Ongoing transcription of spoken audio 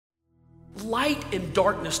Light and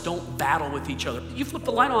darkness don't battle with each other. You flip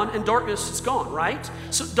the light on and darkness is gone, right?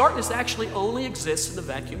 So darkness actually only exists in the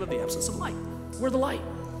vacuum of the absence of light. We're the light.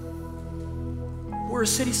 We're a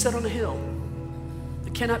city set on a hill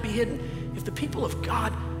that cannot be hidden. If the people of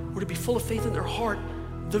God were to be full of faith in their heart,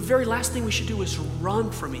 the very last thing we should do is run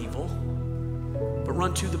from evil, but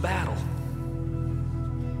run to the battle.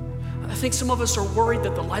 I think some of us are worried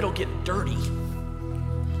that the light will get dirty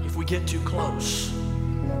if we get too close.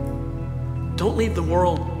 Don't leave the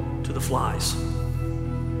world to the flies.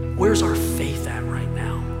 Where's our faith at right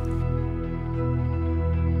now?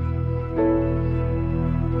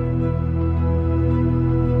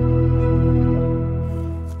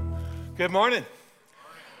 Good morning.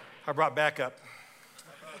 I brought backup.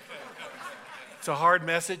 It's a hard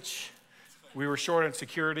message. We were short on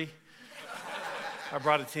security. I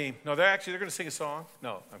brought a team. No, they're going to sing a song.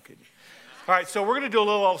 No, I'm kidding. All right, so we're going to do a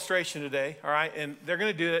little illustration today, all right? And they're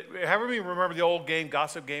going to do it. Everybody remember the old game,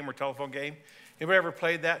 gossip game or telephone game? Anybody ever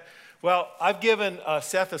played that? Well, I've given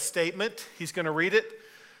Seth a statement. He's going to read it.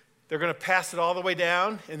 They're going to pass it all the way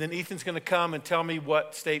down, and then Ethan's going to come and tell me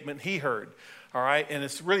what statement he heard, all right? And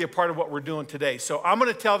it's really a part of what we're doing today. So I'm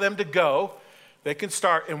going to tell them to go. They can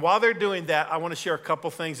start. And while they're doing that, I want to share a couple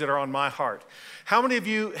things that are on my heart. How many of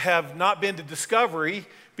you have not been to Discovery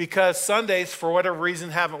because Sundays, for whatever reason,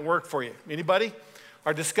 haven't worked for you? Anybody?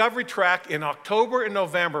 Our Discovery track in October and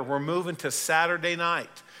November, we're moving to Saturday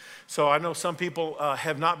night. So I know some people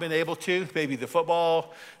have not been able to, maybe the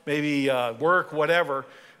football, maybe work, whatever,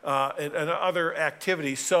 and other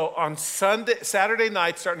activities. So on Saturday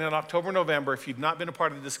night, starting in October, November, if you've not been a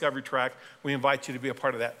part of the Discovery track, we invite you to be a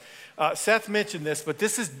part of that. Seth mentioned this, but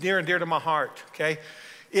this is near and dear to my heart, okay?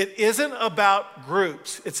 It isn't about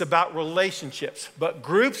groups, it's about relationships. But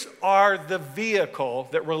groups are the vehicle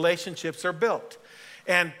that relationships are built.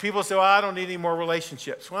 And people say, well, I don't need any more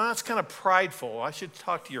relationships. Well, that's kind of prideful. I should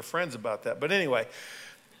talk to your friends about that. But anyway,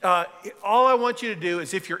 all I want you to do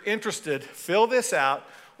is if you're interested, fill this out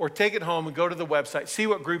or take it home and go to the website, see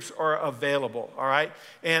what groups are available, all right?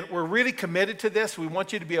 And we're really committed to this. We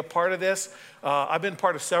want you to be a part of this. I've been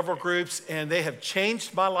part of several groups, and they have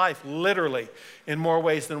changed my life, literally, in more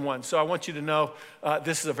ways than one. So I want you to know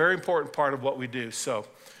this is a very important part of what we do. So,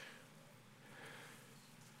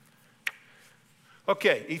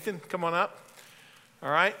 okay, Ethan, come on up. All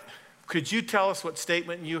right. Could you tell us what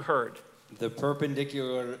statement you heard? The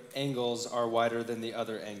perpendicular angles are wider than the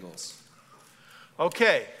other angles.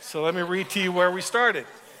 Okay, so let me read to you where we started.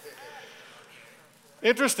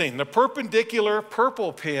 Interesting. The perpendicular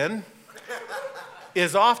purple pin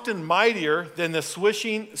is often mightier than the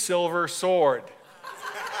swishing silver sword.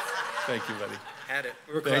 Thank you, buddy. Had it.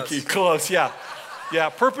 We were Thank close. you. Close, yeah. Yeah,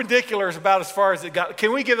 perpendicular is about as far as it got.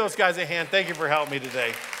 Can we give those guys a hand? Thank you for helping me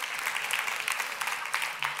today.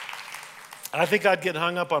 I think I'd get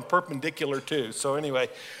hung up on perpendicular too. So anyway,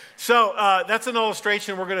 that's an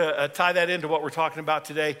illustration. We're going to tie that into what we're talking about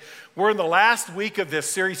today. We're in the last week of this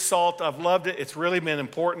series, Salt. I've loved it. It's really been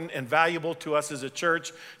important and valuable to us as a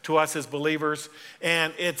church, to us as believers.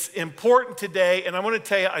 And it's important today. And I want to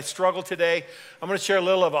tell you, I struggle today. I'm going to share a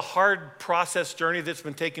little of a hard process journey that's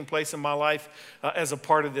been taking place in my life as a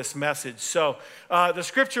part of this message. So the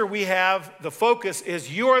scripture we have, the focus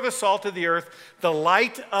is, you are the salt of the earth, the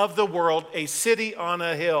light of the world, a city on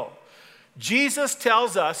a hill. Jesus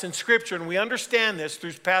tells us in Scripture, and we understand this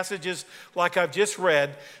through passages like I've just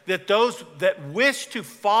read, that those that wish to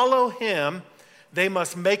follow him, they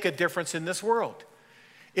must make a difference in this world.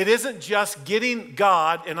 It isn't just getting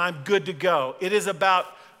God and I'm good to go. It is about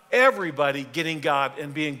everybody getting God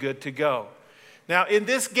and being good to go. Now, in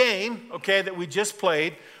this game, okay, that we just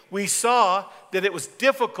played, we saw that it was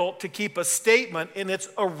difficult to keep a statement in its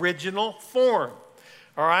original form,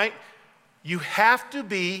 all right? You have to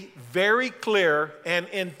be very clear and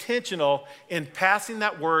intentional in passing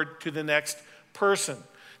that word to the next person.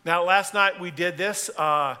 Now, last night we did this.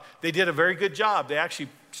 They did a very good job. They actually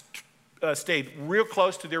stayed real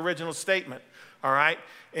close to the original statement, all right?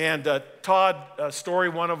 And Todd Story,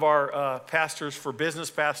 one of our pastors for Business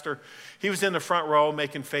Pastor, he was in the front row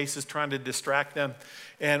making faces, trying to distract them.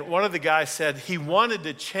 And one of the guys said he wanted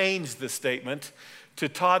to change the statement to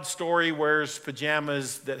Todd Story wears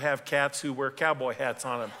pajamas that have cats who wear cowboy hats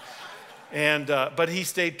on them. And, but he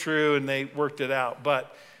stayed true and they worked it out.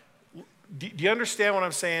 But do you understand what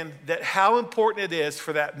I'm saying? That how important it is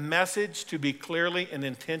for that message to be clearly and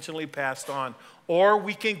intentionally passed on, or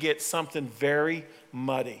we can get something very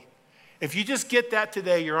muddy. If you just get that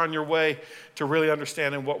today, you're on your way to really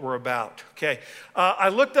understanding what we're about, okay? I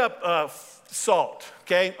looked up salt,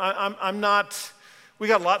 okay? I'm not... We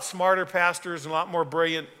got a lot smarter pastors and a lot more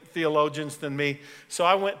brilliant theologians than me, so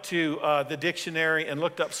I went to the dictionary and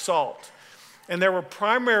looked up salt. And there were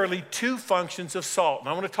primarily two functions of salt, and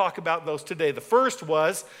I want to talk about those today. The first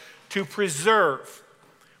was to preserve.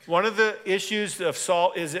 One of the issues of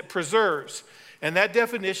salt is it preserves. And that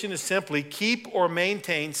definition is simply keep or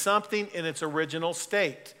maintain something in its original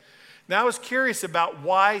state. Now, I was curious about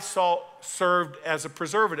why salt served as a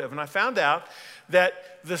preservative, and I found out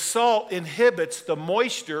that the salt inhibits the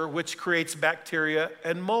moisture which creates bacteria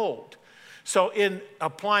and mold. So in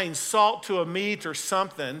applying salt to a meat or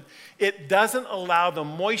something, it doesn't allow the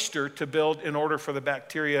moisture to build in order for the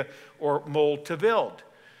bacteria or mold to build.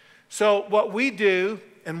 So what we do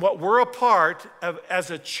and what we're a part of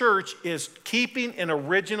as a church is keeping in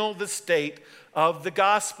original the state of the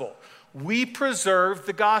gospel. We preserve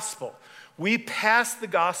the gospel. We pass the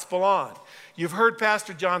gospel on. You've heard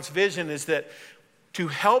Pastor John's vision is that to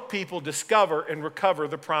help people discover and recover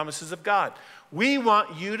the promises of God. We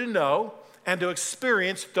want you to know and to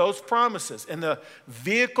experience those promises. And the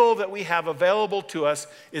vehicle that we have available to us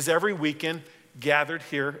is every weekend gathered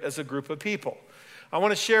here as a group of people. I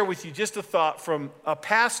want to share with you just a thought from a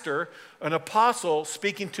pastor, an apostle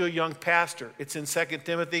speaking to a young pastor. It's in 2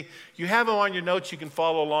 Timothy. You have them on your notes. You can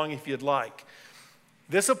follow along if you'd like.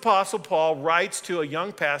 This apostle Paul writes to a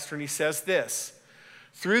young pastor and he says this,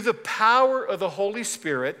 through the power of the Holy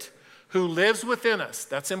Spirit who lives within us,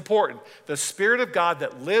 that's important, the Spirit of God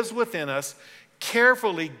that lives within us,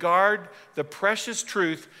 carefully guard the precious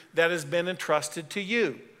truth that has been entrusted to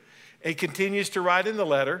you. He continues to write in the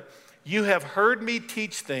letter, you have heard me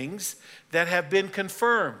teach things that have been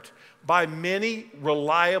confirmed by many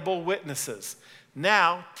reliable witnesses.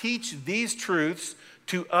 Now teach these truths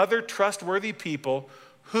to other trustworthy people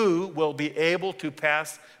who will be able to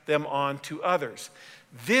pass them on to others.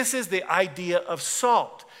 This is the idea of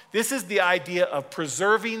salt. This is the idea of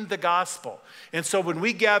preserving the gospel. And so when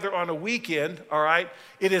we gather on a weekend, all right,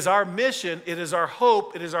 it is our mission, it is our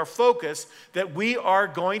hope, it is our focus that we are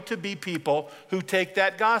going to be people who take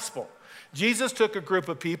that gospel. Jesus took a group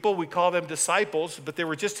of people, we call them disciples, but they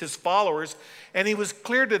were just his followers, and he was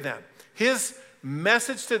clear to them. His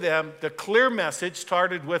message to them, the clear message,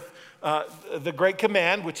 started with the great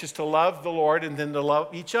command, which is to love the Lord and then to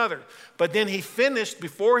love each other. But then he finished,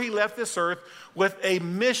 before he left this earth, with a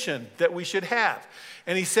mission that we should have.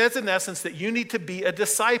 And he says, in essence, that you need to be a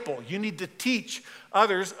disciple. You need to teach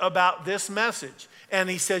others about this message. And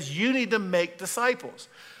he says, you need to make disciples.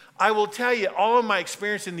 I will tell you, all of my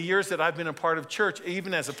experience in the years that I've been a part of church,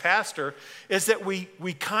 even as a pastor, is that we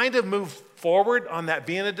kind of move forward on that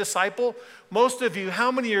being a disciple. Most of you,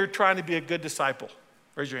 how many are trying to be a good disciple?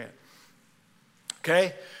 Raise your hand.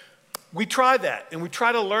 Okay? We try that, and we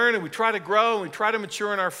try to learn, and we try to grow, and we try to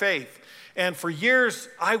mature in our faith. And for years,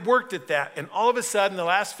 I worked at that, and all of a sudden, the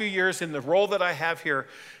last few years in the role that I have here,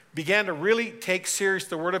 began to really take serious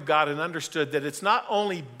the Word of God and understood that it's not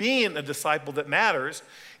only being a disciple that matters,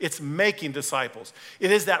 it's making disciples.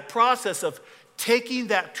 It is that process of taking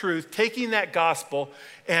that truth, taking that gospel,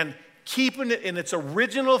 and keeping it in its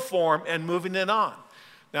original form and moving it on.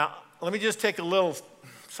 Now, let me just take a little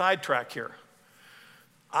sidetrack here.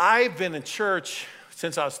 I've been in church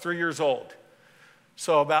since I was 3 years old.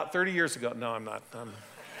 So about 30 years ago, no, I'm not. I'm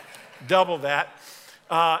double that.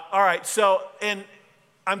 All right, so, and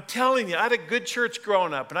I'm telling you, I had a good church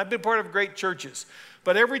growing up, and I've been part of great churches.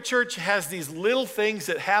 But every church has these little things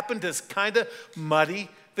that happen to kind of muddy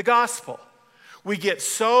the gospel. We get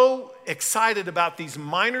so excited about these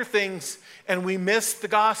minor things and we miss the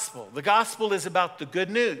gospel. The gospel is about the good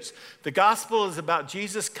news. The gospel is about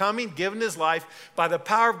Jesus coming, giving his life by the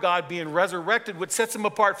power of God being resurrected, which sets him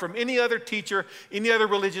apart from any other teacher, any other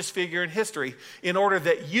religious figure in history, in order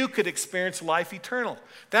that you could experience life eternal.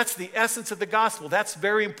 That's the essence of the gospel. That's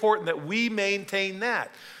very important that we maintain that.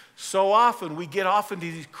 So often we get off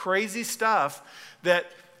into these crazy stuff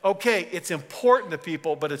that, okay, it's important to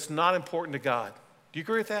people, but it's not important to God. Do you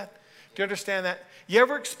agree with that? Do you understand that? You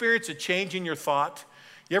ever experience a change in your thought?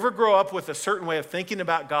 You ever grow up with a certain way of thinking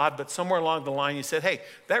about God, but somewhere along the line you said, hey,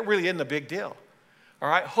 that really isn't a big deal. All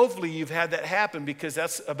right? Hopefully you've had that happen because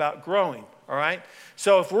that's about growing. All right?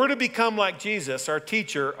 So if we're to become like Jesus, our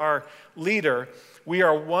teacher, our leader, we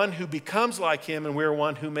are one who becomes like him and we are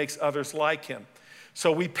one who makes others like him.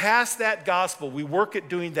 So we pass that gospel. We work at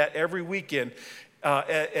doing that every weekend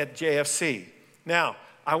at JFC. Now,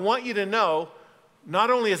 I want you to know,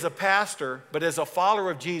 not only as a pastor, but as a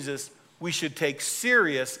follower of Jesus, we should take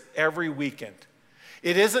serious every weekend.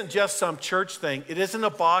 It isn't just some church thing. It isn't a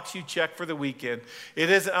box you check for the weekend. It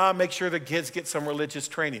isn't, make sure the kids get some religious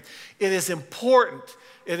training. It is important.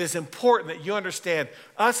 It is important that you understand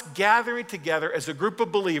us gathering together as a group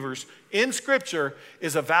of believers in Scripture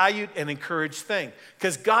is a valued and encouraged thing.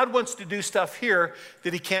 Because God wants to do stuff here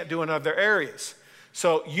that he can't do in other areas.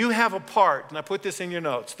 So you have a part, and I put this in your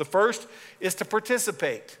notes. The first is to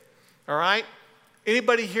participate, all right?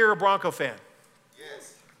 Anybody here a Bronco fan?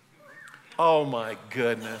 Yes. Oh my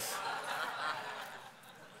goodness.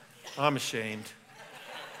 I'm ashamed.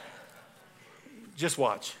 Just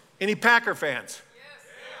watch. Any Packer fans?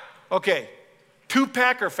 Okay, 2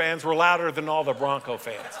 Packer fans were louder than all the Bronco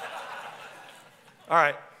fans. All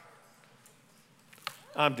right,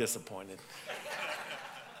 I'm disappointed.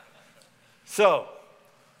 So,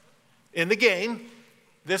 in the game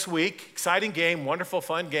this week, exciting game, wonderful,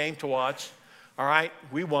 fun game to watch. All right,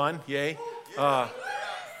 we won, yay. Now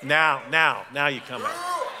you come out.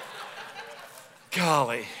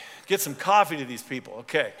 Golly, get some coffee to these people,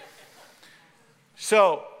 okay.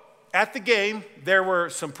 So, at the game, there were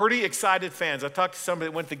some pretty excited fans. I talked to somebody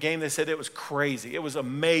that went to the game. They said it was crazy. It was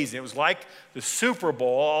amazing. It was like the Super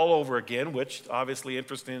Bowl all over again, which obviously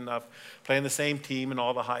interesting enough, playing the same team and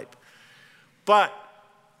all the hype. But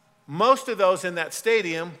most of those in that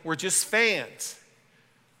stadium were just fans.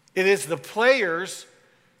 It is the players,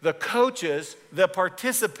 the coaches that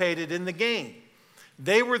participated in the game.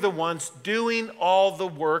 They were the ones doing all the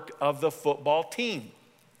work of the football team.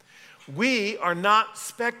 We are not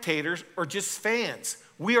spectators or just fans.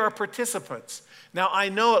 We are participants. Now, I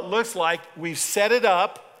know it looks like we've set it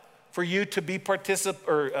up for you to be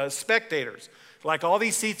spectators. Like all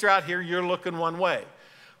these seats are out here, you're looking one way.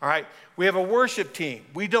 All right? We have a worship team.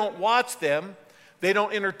 We don't watch them. They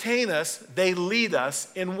don't entertain us. They lead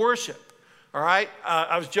us in worship. All right?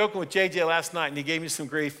 I was joking with JJ last night, and he gave me some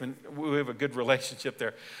grief, and we have a good relationship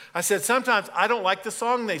there. I said, sometimes I don't like the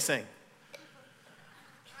song they sing.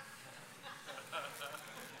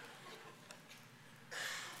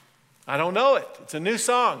 I don't know it. It's a new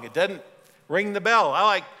song. It doesn't ring the bell.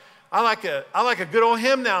 I like a good old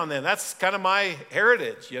hymn now and then. That's kind of my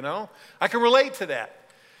heritage, you know. I can relate to that.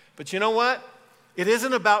 But you know what? It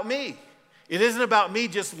isn't about me. It isn't about me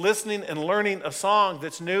just listening and learning a song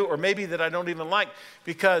that's new or maybe that I don't even like,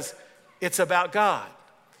 because it's about God.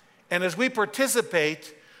 And as we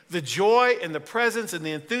participate, the joy and the presence and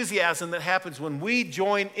the enthusiasm that happens when we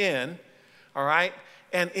join in, all right,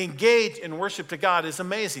 and engage in worship to God is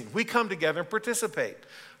amazing. We come together and participate.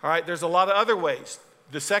 All right, there's a lot of other ways.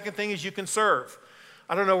 The second thing is you can serve.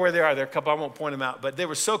 I don't know where they are. There are a couple, I won't point them out, but they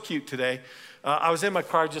were so cute today. I was in my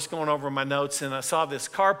car just going over my notes, and I saw this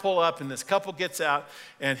car pull up, and this couple gets out,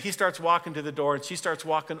 and he starts walking to the door, and she starts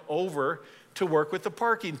walking over to work with the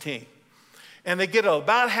parking team. And they get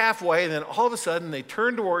about halfway, and then all of a sudden they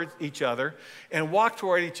turn toward each other and walk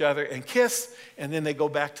toward each other and kiss, and then they go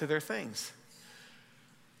back to their things.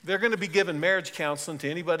 They're going to be giving marriage counseling to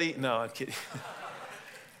anybody. No, I'm kidding.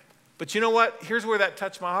 But you know what? Here's where that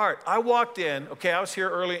touched my heart. I walked in, okay, I was here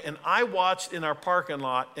early, and I watched in our parking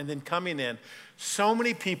lot and then coming in so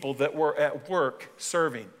many people that were at work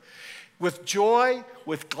serving with joy,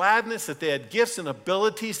 with gladness, that they had gifts and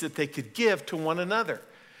abilities that they could give to one another.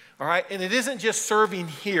 All right? And it isn't just serving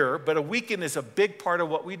here, but a weekend is a big part of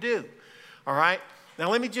what we do. All right? Now,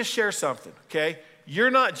 let me just share something, okay? You're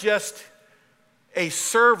not just a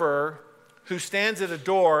server who stands at a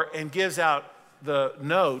door and gives out the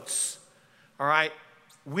notes, all right?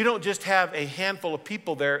 We don't just have a handful of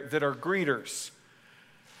people there that are greeters.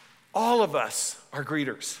 All of us are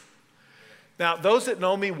greeters. Now, those that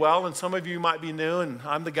know me well, and some of you might be new, and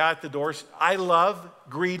I'm the guy at the doors, I love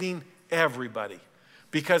greeting everybody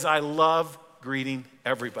because I love greeting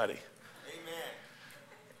everybody. Amen.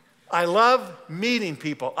 I love meeting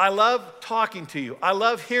people. I love talking to you. I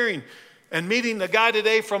love hearing and meeting the guy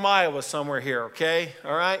today from Iowa somewhere here, okay?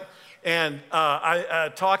 All right? And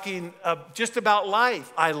talking just about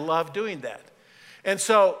life. I love doing that. And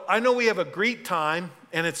so I know we have a greet time,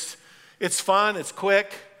 and it's fun, it's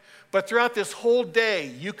quick, but throughout this whole day,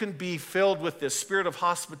 you can be filled with this spirit of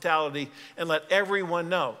hospitality and let everyone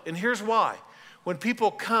know. And here's why. When people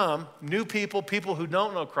come, new people, people who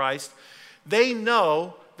don't know Christ, they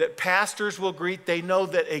know that pastors will greet, they know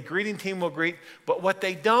that a greeting team will greet, but what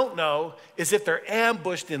they don't know is that they're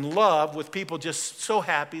ambushed in love with people just so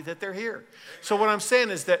happy that they're here. So what I'm saying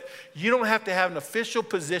is that you don't have to have an official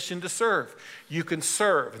position to serve. You can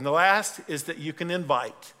serve. And the last is that you can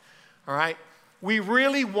invite, all right? We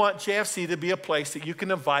really want JFC to be a place that you can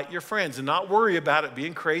invite your friends and not worry about it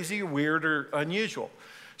being crazy or weird or unusual.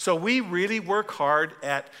 So we really work hard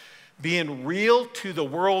at being real to the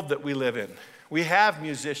world that we live in. We have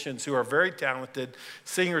musicians who are very talented,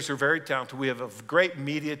 singers who are very talented. We have a great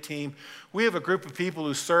media team. We have a group of people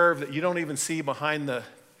who serve that you don't even see behind the,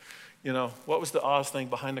 what was the Oz thing,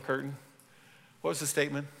 behind the curtain? What was the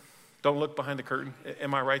statement? Don't look behind the curtain.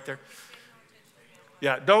 Am I right there?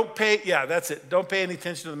 Yeah, that's it. Don't pay any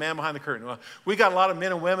attention to the man behind the curtain. Well, we got a lot of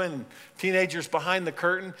men and women and teenagers behind the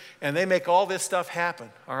curtain, and they make all this stuff happen,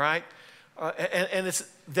 all right? And it's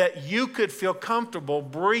that you could feel comfortable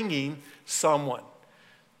bringing someone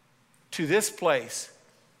to this place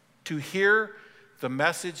to hear the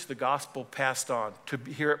message, the gospel passed on, to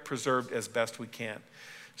hear it preserved as best we can.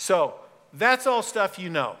 So that's all stuff you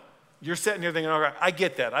know. You're sitting here thinking, all right, I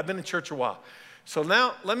get that. I've been in church a while. So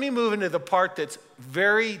now let me move into the part that's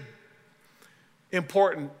very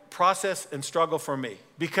important process and struggle for me,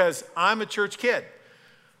 because I'm a church kid.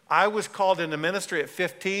 I was called into ministry at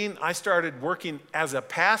 15. I started working as a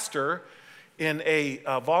pastor in a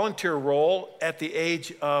volunteer role at the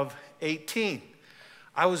age of 18.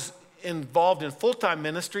 I was involved in full-time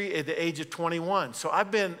ministry at the age of 21. So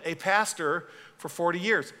I've been a pastor for 40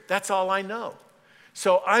 years. That's all I know.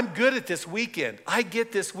 So I'm good at this weekend. I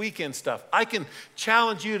get this weekend stuff. I can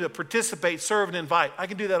challenge you to participate, serve, and invite. I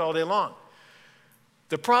can do that all day long.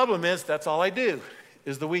 The problem is that's all I do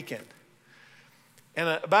is the weekend. And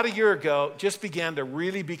about a year ago, just began to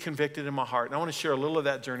really be convicted in my heart. And I want to share a little of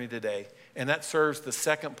that journey today. And that serves the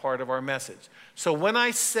second part of our message. So when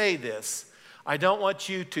I say this, I don't want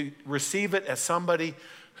you to receive it as somebody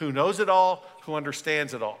who knows it all, who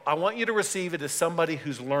understands it all. I want you to receive it as somebody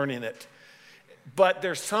who's learning it. But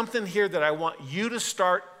there's something here that I want you to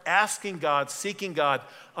start asking God, seeking God,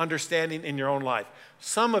 understanding in your own life.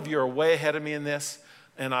 Some of you are way ahead of me in this,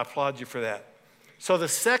 and I applaud you for that. So the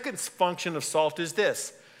second function of salt is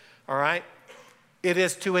this, all right? It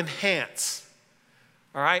is to enhance,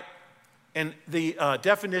 all right? And the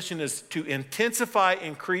definition is to intensify,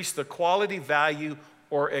 increase the quality, value,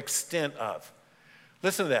 or extent of.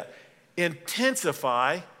 Listen to that.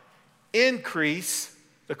 Intensify, increase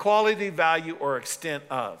the quality, value, or extent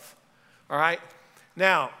of. All right?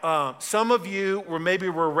 Now, some of you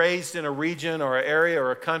were raised in a region or an area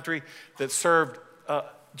or a country that served,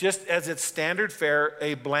 just as its standard fare,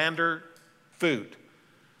 a blander food.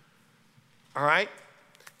 All right?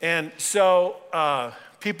 And so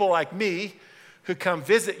people like me who come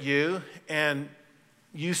visit you and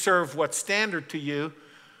you serve what's standard to you,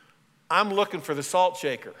 I'm looking for the salt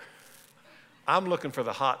shaker. I'm looking for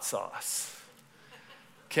the hot sauce.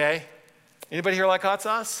 Okay? Anybody here like hot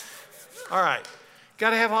sauce? All right.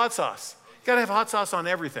 Got to have hot sauce. Got to have hot sauce on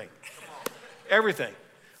everything. Everything.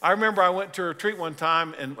 I remember I went to a retreat one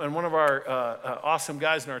time, and one of our awesome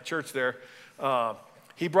guys in our church there,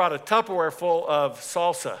 he brought a Tupperware full of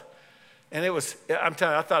salsa. And it was, I'm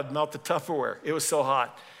telling you, I thought it'd melt the Tupperware. It was so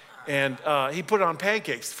hot. And he put it on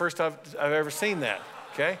pancakes. First I've ever seen that,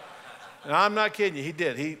 okay? And I'm not kidding you, he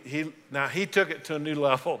did. He took it to a new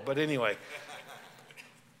level, but anyway.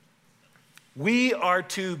 We are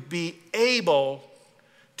to be able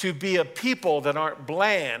to be a people that aren't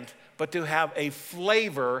bland, but to have a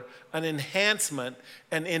flavor, an enhancement,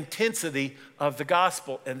 an intensity of the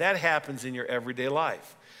gospel. And that happens in your everyday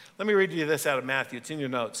life. Let me read you this out of Matthew. It's in your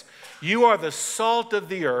notes. You are the salt of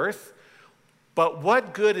the earth, but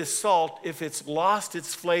what good is salt if it's lost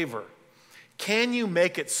its flavor? Can you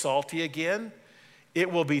make it salty again?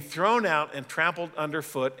 It will be thrown out and trampled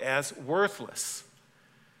underfoot as worthless.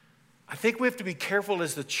 I think we have to be careful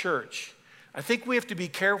as the church. I think we have to be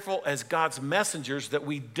careful as God's messengers that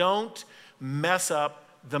we don't mess up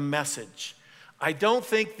the message. I don't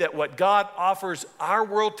think that what God offers our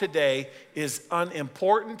world today is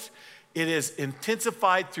unimportant. It is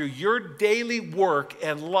intensified through your daily work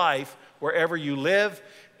and life wherever you live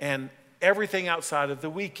and everything outside of the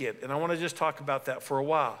weekend. And I want to just talk about that for a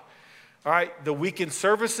while. All right, the weekend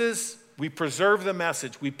services, we preserve the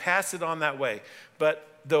message. We pass it on that way. But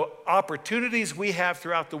the opportunities we have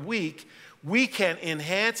throughout the week, we can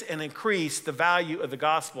enhance and increase the value of the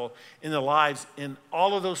gospel in the lives in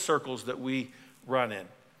all of those circles that we run in.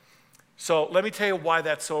 So let me tell you why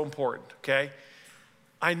that's so important, okay?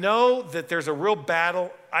 I know that there's a real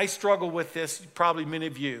battle. I struggle with this, probably many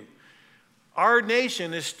of you. Our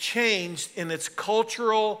nation is changed in its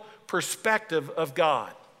cultural perspective of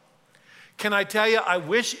God. Can I tell you, I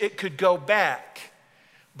wish it could go back,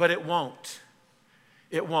 but it won't.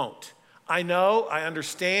 It won't. I know, I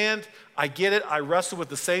understand, I get it. I wrestle with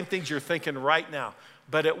the same things you're thinking right now,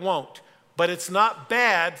 but it won't. But it's not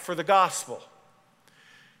bad for the gospel.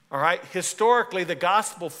 All right? Historically, the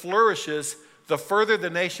gospel flourishes the further the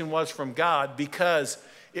nation was from God because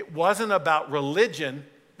it wasn't about religion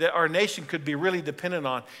that our nation could be really dependent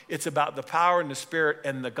on, it's about the power and the Spirit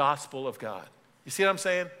and the gospel of God. You see what I'm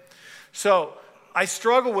saying? So I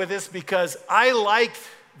struggle with this because I liked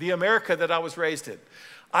the America that I was raised in.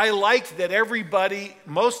 I liked that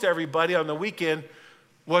most everybody on the weekend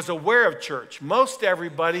was aware of church. Most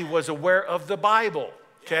everybody was aware of the Bible,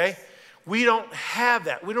 okay? We don't have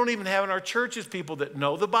that. We don't even have in our churches people that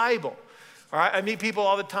know the Bible. All right, I meet people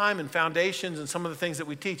all the time in foundations and some of the things that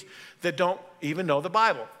we teach that don't even know the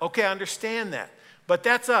Bible. Okay, I understand that. But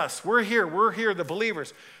that's us. We're here, the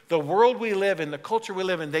believers. The world we live in, the culture we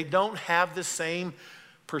live in, they don't have the same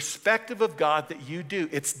perspective of God that you do.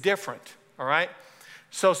 It's different, all right?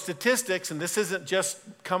 So statistics, and this isn't just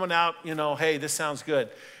coming out, hey, this sounds good.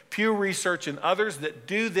 Pew Research and others that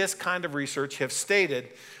do this kind of research have stated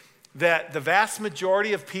that the vast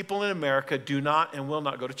majority of people in America do not and will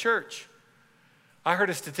not go to church. I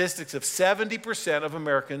heard a statistics of 70% of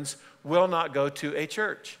Americans will not go to a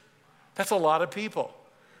church. That's a lot of people.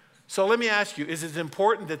 So let me ask you, is it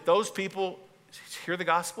important that those people hear the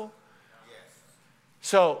gospel? Yes.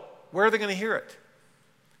 So where are they going to hear it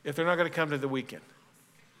if they're not going to come to the weekend?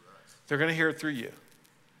 They're going to hear it through you.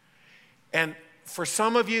 And for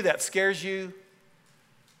some of you, that scares you,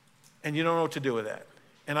 and you don't know what to do with that.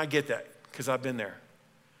 And I get that because I've been there.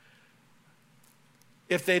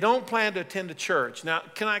 If they don't plan to attend a church, now,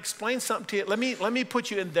 can I explain something to you? Let me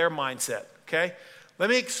put you in their mindset, okay? Let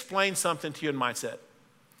me explain something to you in mindset,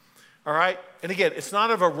 all right? And again, it's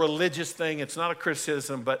not of a religious thing. It's not a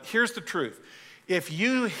criticism, but here's the truth. If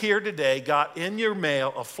you here today got in your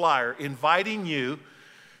mail a flyer inviting you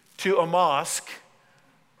to a mosque,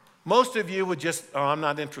 most of you would just, I'm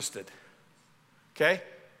not interested, okay?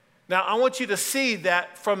 Now, I want you to see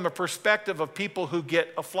that from the perspective of people who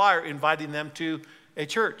get a flyer inviting them to a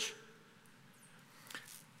church.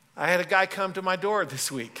 I had a guy come to my door this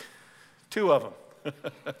week, 2 of them.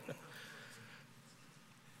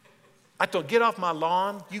 I told, get off my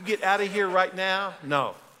lawn. You get out of here right now.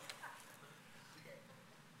 No.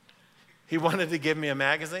 He wanted to give me a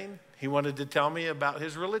magazine. He wanted to tell me about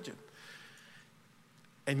his religion.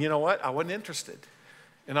 And you know what? I wasn't interested.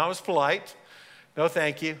 And I was polite. No,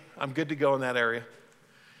 thank you. I'm good to go in that area.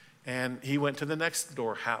 And he went to the next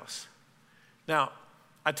door house. Now,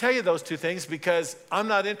 I tell you those 2 things because I'm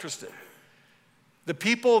not interested. The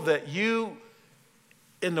people that you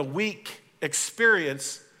in the week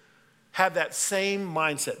experience have that same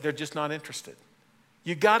mindset. They're just not interested.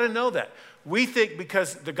 You got to know that. We think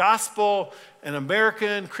because the gospel, an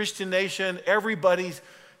American Christian nation, everybody's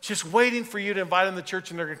just waiting for you to invite them to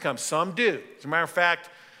church and they're going to come. Some do. As a matter of fact,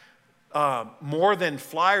 more than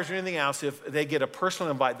flyers or anything else, if they get a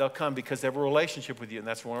personal invite, they'll come because they have a relationship with you. And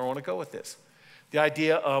that's where I want to go with this. The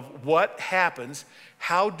idea of what happens,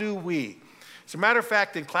 how do we? As a matter of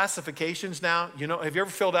fact, in classifications now, have you ever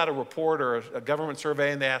filled out a report or a government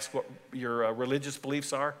survey and they ask what your religious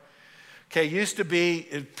beliefs are? Okay, used to be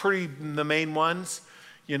the main ones,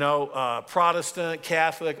 Protestant,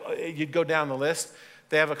 Catholic, you'd go down the list.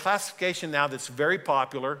 They have a classification now that's very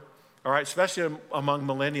popular, all right, especially among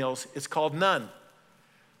millennials. It's called none.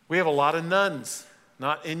 We have a lot of nuns,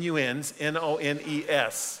 not N-U-Ns,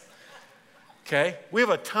 N-O-N-E-S. Okay? We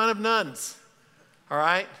have a ton of nuns, all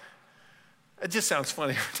right? It just sounds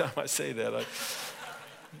funny every time I say that. I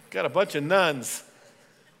got a bunch of nuns.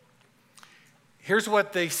 Here's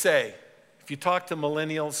what they say. If you talk to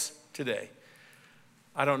millennials today,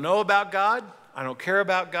 I don't know about God. I don't care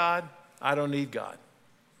about God. I don't need God.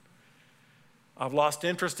 I've lost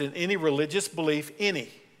interest in any religious belief, any.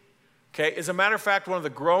 Okay? As a matter of fact, one of the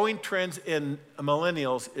growing trends in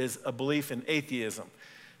millennials is a belief in atheism.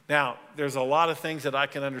 Now, there's a lot of things that I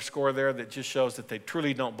can underscore there that just shows that they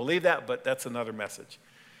truly don't believe that, but that's another message.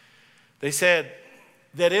 They said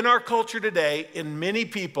that in our culture today, in many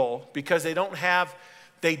people, because they don't have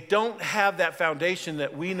that foundation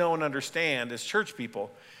that we know and understand as church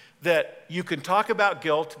people, that you can talk about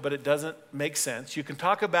guilt, but it doesn't make sense. You can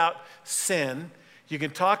talk about sin. You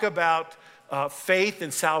can talk about faith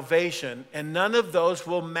and salvation, and none of those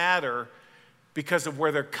will matter because of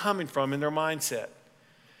where they're coming from in their mindset.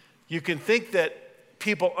 You can think that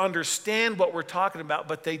people understand what we're talking about,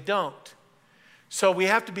 but they don't. So we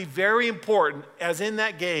have to be very important, as in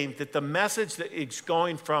that game, that the message that is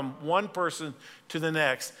going from one person to the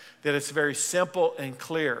next, that it's very simple and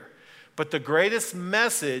clear. But the greatest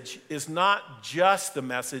message is not just the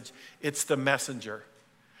message, it's the messenger.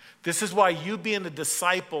 This is why you being a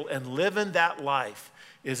disciple and living that life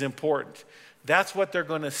is important. That's what they're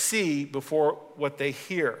going to see before what they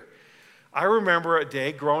hear. I remember a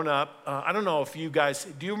day growing up, I don't know if you guys,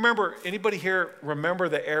 do you remember, anybody here remember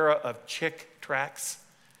the era of Chick tracts?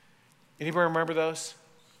 Anybody remember those?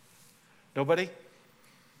 Nobody?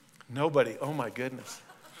 Nobody. Oh my goodness.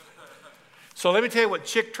 So let me tell you what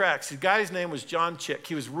Chick tracts. The guy's name was John Chick.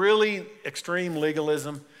 He was really extreme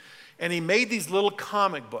legalism, and he made these little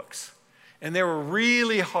comic books, and they were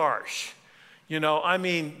really harsh. I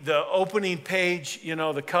mean, the opening page,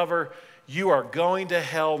 the cover, you are going to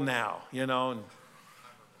hell now, And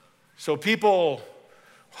so people,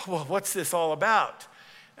 well, what's this all about?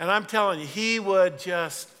 And I'm telling you, he would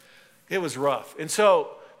it was rough. And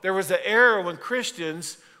so there was an era when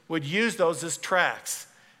Christians would use those as tracts,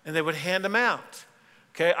 and they would hand them out.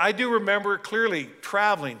 Okay, I do remember clearly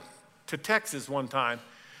traveling to Texas one time,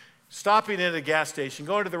 stopping at a gas station,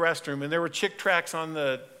 going to the restroom, and there were Chick tracts on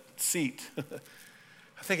the seat. I'm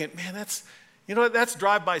thinking, man, that's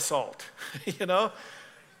drive-by salt,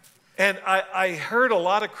 And I heard a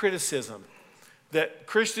lot of criticism that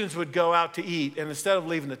Christians would go out to eat, and instead of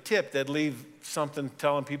leaving a tip, they'd leave something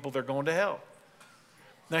telling people they're going to hell.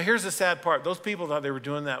 Now, here's the sad part. Those people thought they were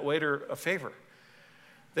doing that waiter a favor.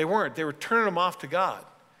 They weren't. They were turning them off to God.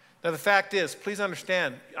 Now, the fact is, please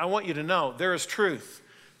understand, I want you to know, there is truth.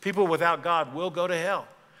 People without God will go to hell.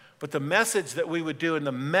 But the message that we would do and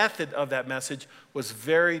the method of that message was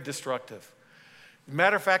very destructive.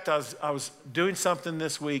 Matter of fact, I was doing something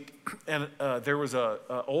this week, and there was an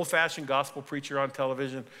old-fashioned gospel preacher on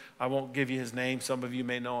television. I won't give you his name. Some of you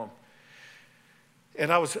may know him.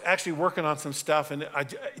 And I was actually working on some stuff, and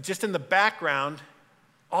just in the background,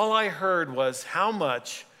 all I heard was how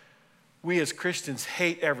much we as Christians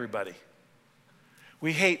hate everybody.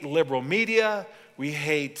 We hate liberal media. We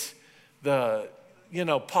hate the,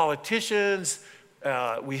 politicians.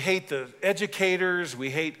 We hate the educators. We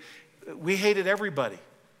hated everybody.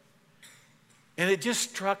 And it just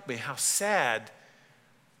struck me how sad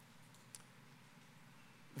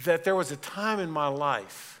that there was a time in my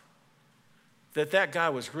life that guy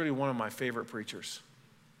was really one of my favorite preachers.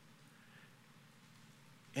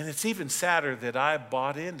 And it's even sadder that I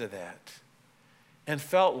bought into that and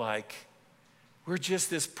felt like we're just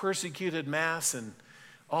this persecuted mass and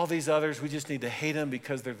all these others, we just need to hate them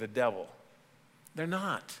because they're the devil. They're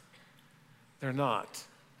not. They're not.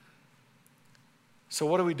 So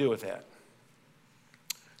what do we do with that?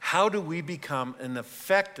 How do we become an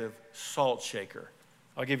effective salt shaker?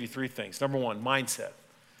 I'll give you 3 things. Number 1, mindset.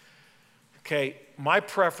 Okay, my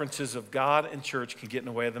preferences of God and church can get in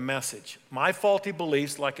the way of the message. My faulty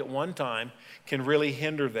beliefs, like at one time, can really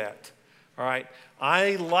hinder that. All right,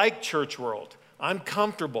 I like church world. I'm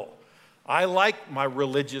comfortable. I like my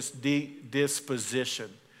religious disposition.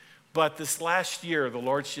 But this last year, the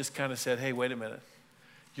Lord's just kind of said, hey, wait a minute.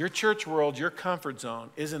 Your church world, your comfort zone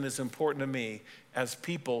isn't as important to me as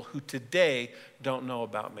people who today don't know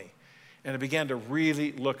about me. And I began to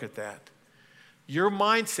really look at that. Your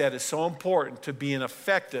mindset is so important to being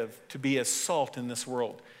effective, to be as salt in this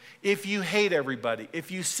world. If you hate everybody,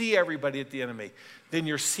 if you see everybody as the enemy, then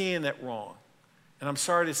you're seeing it wrong. And I'm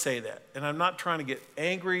sorry to say that. And I'm not trying to get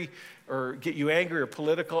angry or get you angry or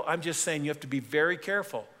political. I'm just saying you have to be very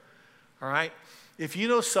careful. All right? If you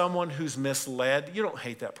know someone who's misled, you don't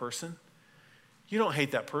hate that person. You don't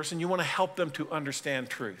hate that person. You want to help them to understand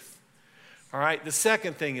truth. All right? The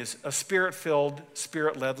second thing is a spirit-filled,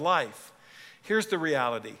 spirit-led life. Here's the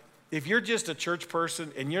reality. If you're just a church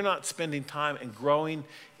person and you're not spending time and growing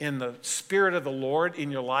in the Spirit of the Lord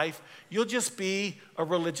in your life, you'll just be a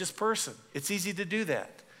religious person. It's easy to do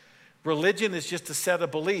that. Religion is just a set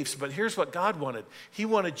of beliefs, but here's what God wanted. He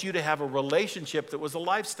wanted you to have a relationship that was a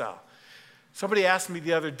lifestyle. Somebody asked me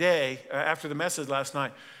the other day, after the message last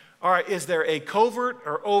night, all right, is there a covert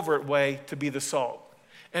or overt way to be the salt?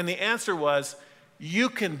 And the answer was, you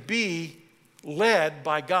can be led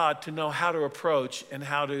by God to know how to approach and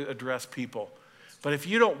how to address people. But if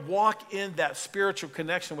you don't walk in that spiritual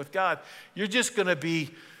connection with God, you're just going to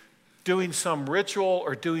be doing some ritual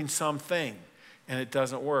or doing something, and it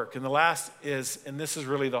doesn't work. And the last is, and this is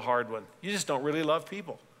really the hard one, you just don't really love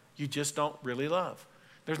people. You just don't really love.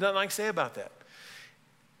 There's nothing I can say about that.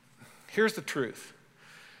 Here's the truth.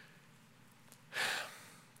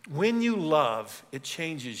 When you love, it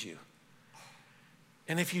changes you.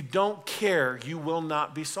 And if you don't care, you will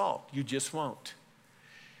not be salt. You just won't.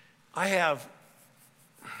 I've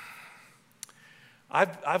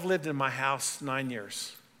lived in my house 9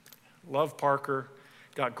 years. Love Parker,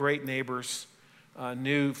 got great neighbors.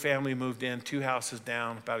 New family moved in 2 houses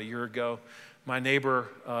down about a year ago. My neighbor,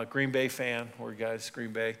 Green Bay fan, where you guys,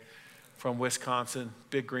 Green Bay, from Wisconsin,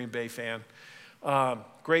 big Green Bay fan.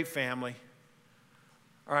 Great family.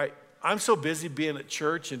 All right, I'm so busy being at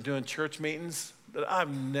church and doing church meetings that I've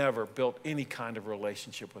never built any kind of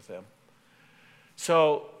relationship with them.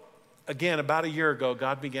 So, again, about a year ago,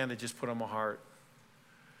 God began to just put on my heart,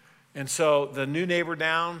 And so the new neighbor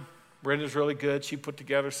down, Brenda's really good. She put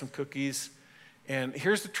together some cookies. And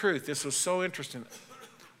here's the truth. This was so interesting.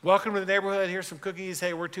 Welcome to the neighborhood. Here's some cookies.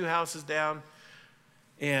 Hey, we're 2 houses down.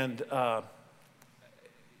 And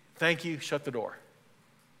thank you. Shut the door.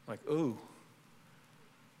 I'm like, ooh.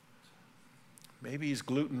 Maybe he's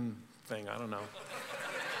gluten thing. I don't know.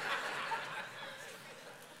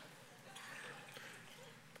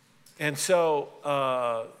 And so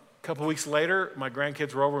a couple weeks later, my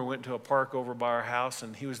grandkids were over and went to a park over by our house,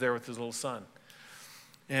 and he was there with his little son.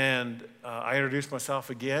 And I introduced myself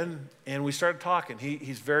again, and we started talking.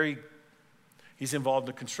 He's involved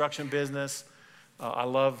in the construction business. I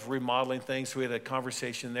love remodeling things, so we had a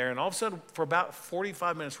conversation there. And all of a sudden, for about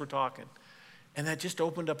 45 minutes, we're talking. And that just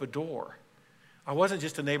opened up a door. I wasn't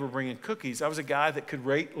just a neighbor bringing cookies. I was a guy that could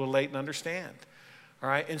relate, and understand. All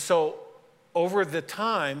right? And so over the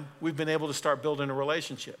time, we've been able to start building a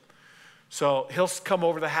relationship. So he'll come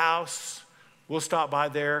over to the house. We'll stop by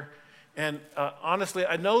there. And honestly,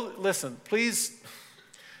 I know, listen, please,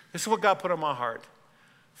 this is what God put on my heart.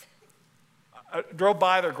 I drove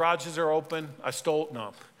by, their garages are open.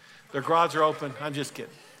 Their garages are open. I'm just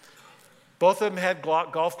kidding. Both of them had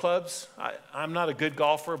golf clubs. I'm not a good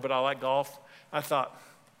golfer, but I like golf. I thought,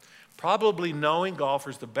 probably knowing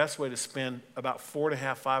golfers, the best way to spend about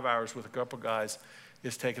 4.5, 5 hours with a couple guys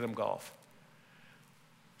is taking them golf.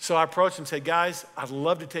 So I approached them and said, guys, I'd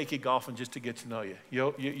love to take you golfing just to get to know you.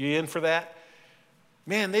 You in for that?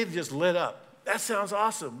 Man, they've just lit up. That sounds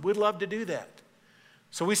awesome. We'd love to do that.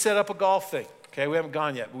 So we set up a golf thing. Okay, we haven't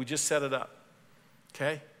gone yet, but we just set it up.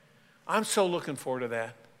 Okay? I'm so looking forward to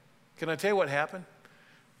that. Can I tell you what happened?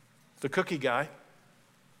 The cookie guy,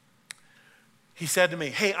 he said to me,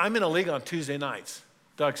 hey, I'm in a league on Tuesday nights.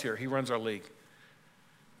 Doug's here. He runs our league.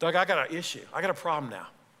 Doug, I got an issue. I got a problem now.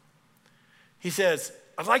 He says,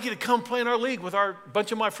 I'd like you to come play in our league with a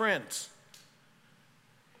bunch of my friends.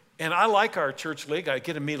 And I like our church league. I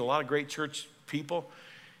get to meet a lot of great church people.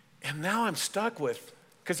 And now I'm stuck with,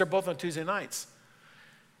 because they're both on Tuesday nights.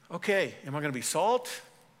 Okay, am I going to be salt?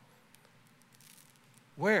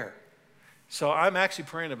 Where? So I'm actually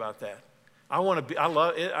praying about that. I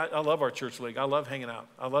love our church league. I love hanging out.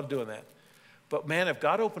 I love doing that. But man, if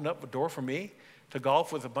God opened up a door for me to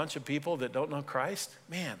golf with a bunch of people that don't know Christ,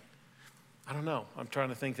 man, I don't know. I'm trying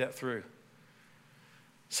to think that through.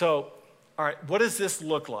 So, all right, what does this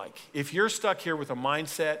look like? If you're stuck here with a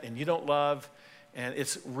mindset and you don't love, and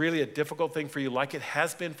it's really a difficult thing for you, like it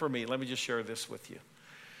has been for me, let me just share this with you.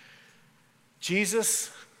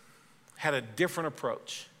 Jesus had a different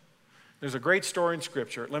approach. There's a great story in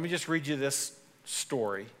Scripture. Let me just read you this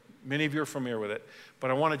story. Many of you are familiar with it,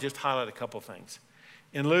 but I want to just highlight a couple things.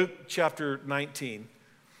 In Luke chapter 19,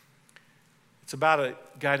 it's about a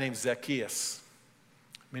guy named Zacchaeus.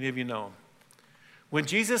 Many of you know him. When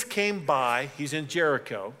Jesus came by, he's in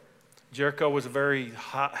Jericho. Jericho was a very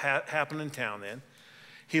happening town then.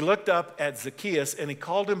 He looked up at Zacchaeus and he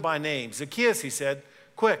called him by name. Zacchaeus, he said,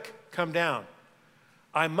 quick, come down.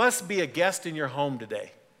 I must be a guest in your home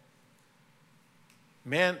today.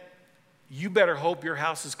 Man, you better hope your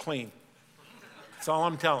house is clean. That's all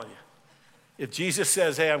I'm telling you. If Jesus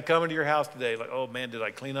says, hey, I'm coming to your house today, like, oh man, did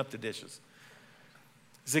I clean up the dishes?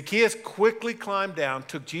 Zacchaeus quickly climbed down,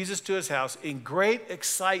 took Jesus to his house in great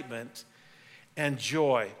excitement and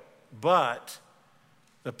joy. But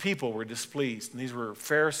the people were displeased, and these were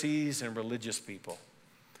Pharisees and religious people.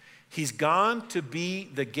 He's gone to be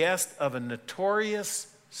the guest of a notorious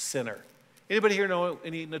sinner. Anybody here know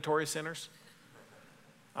any notorious sinners?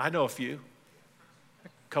 I know a few. A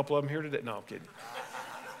couple of them here today. No, I'm kidding.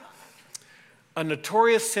 A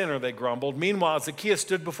notorious sinner, they grumbled. Meanwhile, Zacchaeus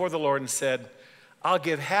stood before the Lord and said, I'll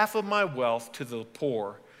give half of my wealth to the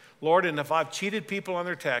poor. Lord, and if I've cheated people on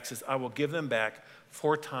their taxes, I will give them back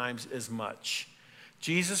 4 times as much.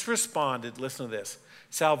 Jesus responded, listen to this,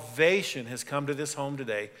 salvation has come to this home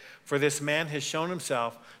today, for this man has shown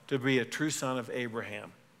himself to be a true son of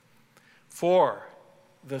Abraham. For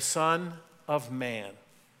the Son of Man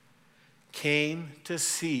came to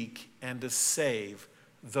seek and to save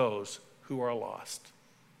those who are lost.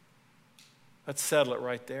 Let's settle it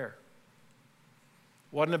right there.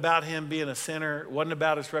 Wasn't about him being a sinner. It wasn't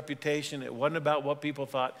about his reputation. It wasn't about what people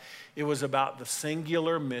thought. It was about the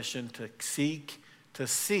singular mission to seek,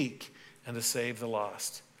 and to save the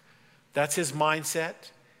lost. That's his mindset.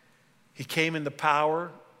 He came in the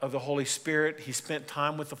power of the Holy Spirit. He spent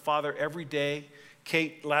time with the Father every day.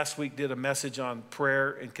 Kate last week did a message on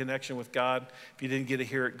prayer and connection with God. If you didn't get to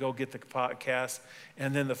hear it, go get the podcast.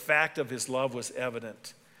 And then the fact of his love was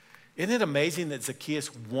evident. Isn't it amazing that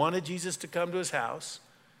Zacchaeus wanted Jesus to come to his house?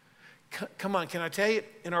 Come on, can I tell you,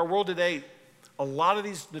 in our world today, A lot of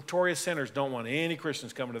these notorious sinners don't want any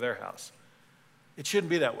Christians coming to their house. It shouldn't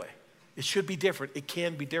be that way. It should be different. It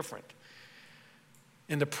can be different.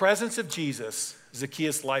 In the presence of Jesus,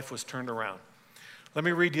 Zacchaeus' life was turned around. Let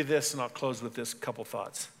me read you this, and I'll close with this couple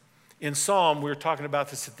thoughts. In Psalm, we were talking about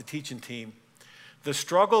this at the teaching team. The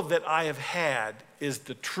struggle that I have had is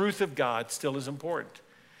the truth of God still is important.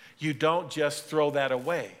 You don't just throw that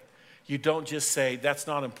away. You don't just say, that's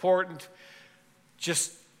not important.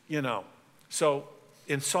 Just, So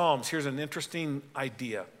in Psalms, here's an interesting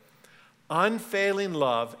idea. Unfailing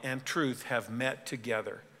love and truth have met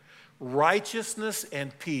together. Righteousness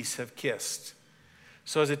and peace have kissed.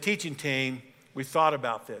 So as a teaching team, we thought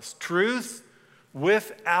about this. Truth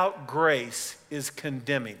without grace is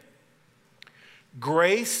condemning.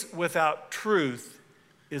 Grace without truth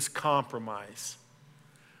is compromise.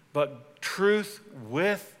 But truth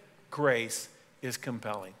with grace is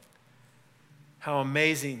compelling. How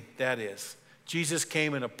amazing that is. Jesus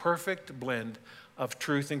came in a perfect blend of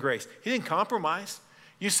truth and grace. He didn't compromise.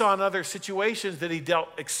 You saw in other situations that he dealt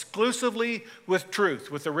exclusively with truth,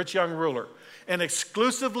 with the rich young ruler, and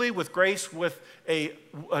exclusively with grace with an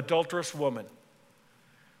adulterous woman.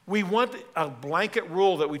 We want a blanket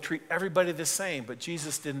rule that we treat everybody the same, but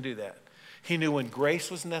Jesus didn't do that. He knew when grace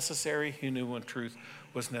was necessary. He knew when truth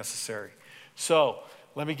was necessary. So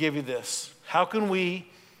let me give you this. How can we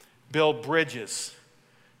build bridges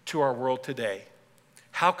to our world today?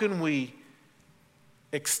 How can we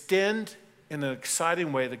extend in an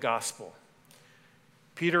exciting way the gospel?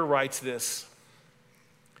 Peter writes this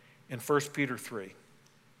in 1 Peter 3.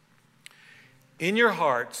 In your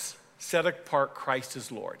hearts, set apart Christ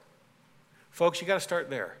as Lord. Folks, you got to start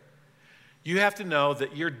there. You have to know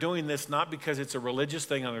that you're doing this not because it's a religious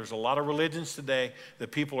thing, and there's a lot of religions today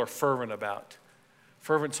that people are fervent about.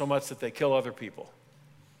 Fervent so much that they kill other people.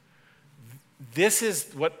 This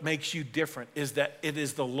is what makes you different, is that it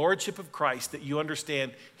is the lordship of Christ that you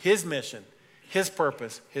understand his mission, his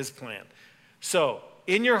purpose, his plan. So,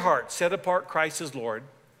 in your heart, set apart Christ as Lord.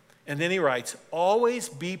 And then he writes, always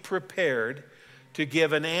be prepared to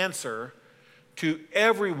give an answer to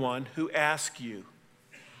everyone who asks you,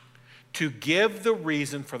 to give the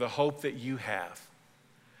reason for the hope that you have.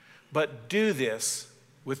 But do this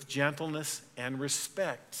with gentleness and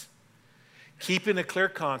respect, keeping a clear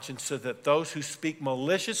conscience so that those who speak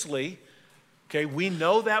maliciously, okay, we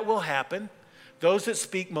know that will happen, those that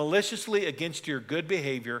speak maliciously against your good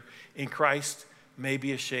behavior in Christ may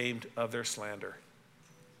be ashamed of their slander.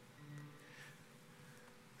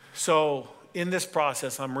 So in this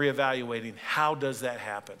process, I'm reevaluating how does that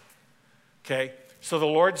happen, okay? So the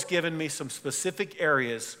Lord's given me some specific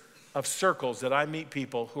areas of circles that I meet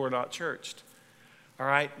people who are not churched. All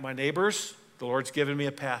right, my neighbors, the Lord's given me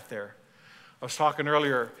a path there. I was talking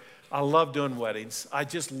earlier, I love doing weddings. I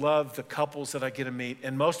just love the couples that I get to meet.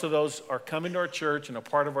 And most of those are coming to our church and a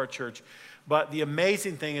part of our church. But the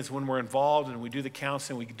amazing thing is when we're involved and we do the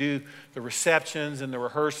counseling, we do the receptions and the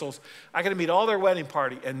rehearsals, I get to meet all their wedding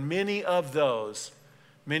party. And many of those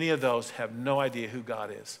have no idea who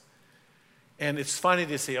God is. And it's funny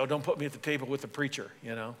to say, oh, don't put me at the table with the preacher,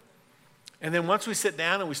 And then once we sit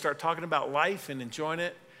down and we start talking about life and enjoying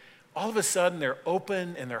it, all of a sudden they're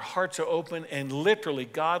open and their hearts are open, and literally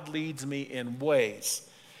God leads me in ways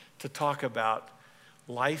to talk about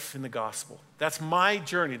life in the gospel. That's my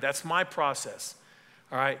journey. That's my process.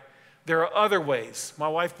 All right. There are other ways. My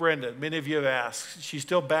wife, Brenda, many of you have asked, she's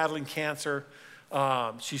still battling cancer.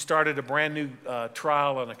 She started a brand new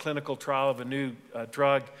trial, on a clinical trial of a new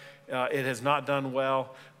drug. It has not done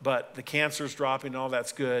well, but the cancer's dropping and all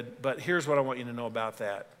that's good. But here's what I want you to know about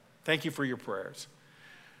that. Thank you for your prayers.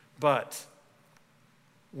 But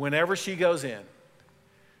whenever she goes in,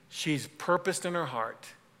 she's purposed in her heart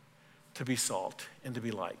to be salt and to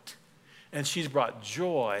be light. And she's brought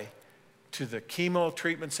joy to the chemo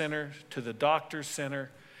treatment center, to the doctor's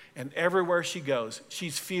center, and everywhere she goes,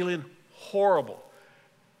 she's feeling horrible.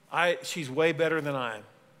 She's way better than I am.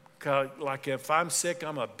 Like if I'm sick,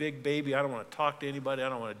 I'm a big baby. I don't want to talk to anybody. I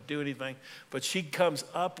don't want to do anything. But she comes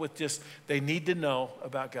up with just, they need to know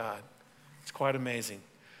about God. It's quite amazing.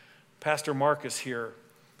 Pastor Marcus here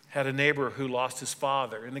had a neighbor who lost his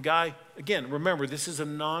father. And the guy, again, remember, this is a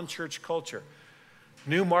non-church culture.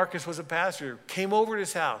 Knew Marcus was a pastor, came over to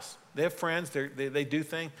his house. They have friends, they do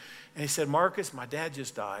things. And he said, Marcus, my dad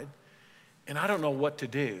just died, and I don't know what to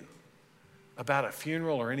do about a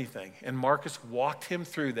funeral or anything. And Marcus walked him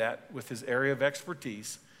through that with his area of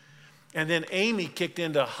expertise. And then Amy kicked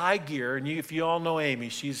into high gear, and if you all know Amy,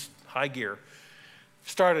 she's high gear.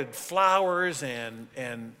 Started flowers and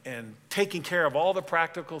taking care of all the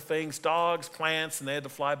practical things, dogs, plants, and they had to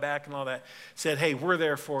fly back and all that. Said, hey, we're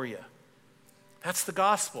there for you. That's the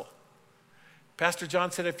gospel. Pastor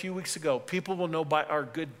John said a few weeks ago, people will know by our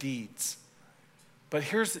good deeds. But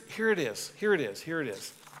here it is.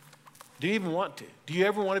 Do you even want to? Do you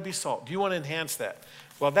ever want to be salt? Do you want to enhance that?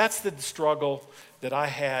 Well, that's the struggle that I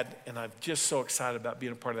had, and I'm just so excited about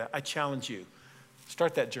being a part of that. I challenge you,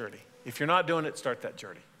 start that journey. If you're not doing it, start that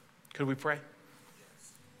journey. Could we pray?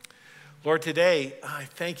 Lord, today, I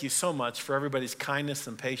thank you so much for everybody's kindness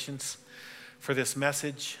and patience for this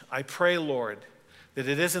message. I pray, Lord, that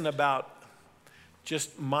it isn't about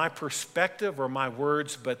just my perspective or my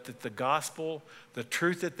words, but that the gospel, the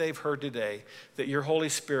truth that they've heard today, that your Holy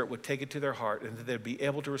Spirit would take it to their heart and that they'd be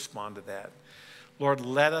able to respond to that. Lord,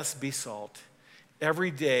 let us be salt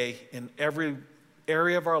every day in every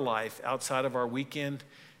area of our life outside of our weekend,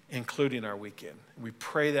 including our weekend. We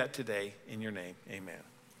pray that today in your name. Amen.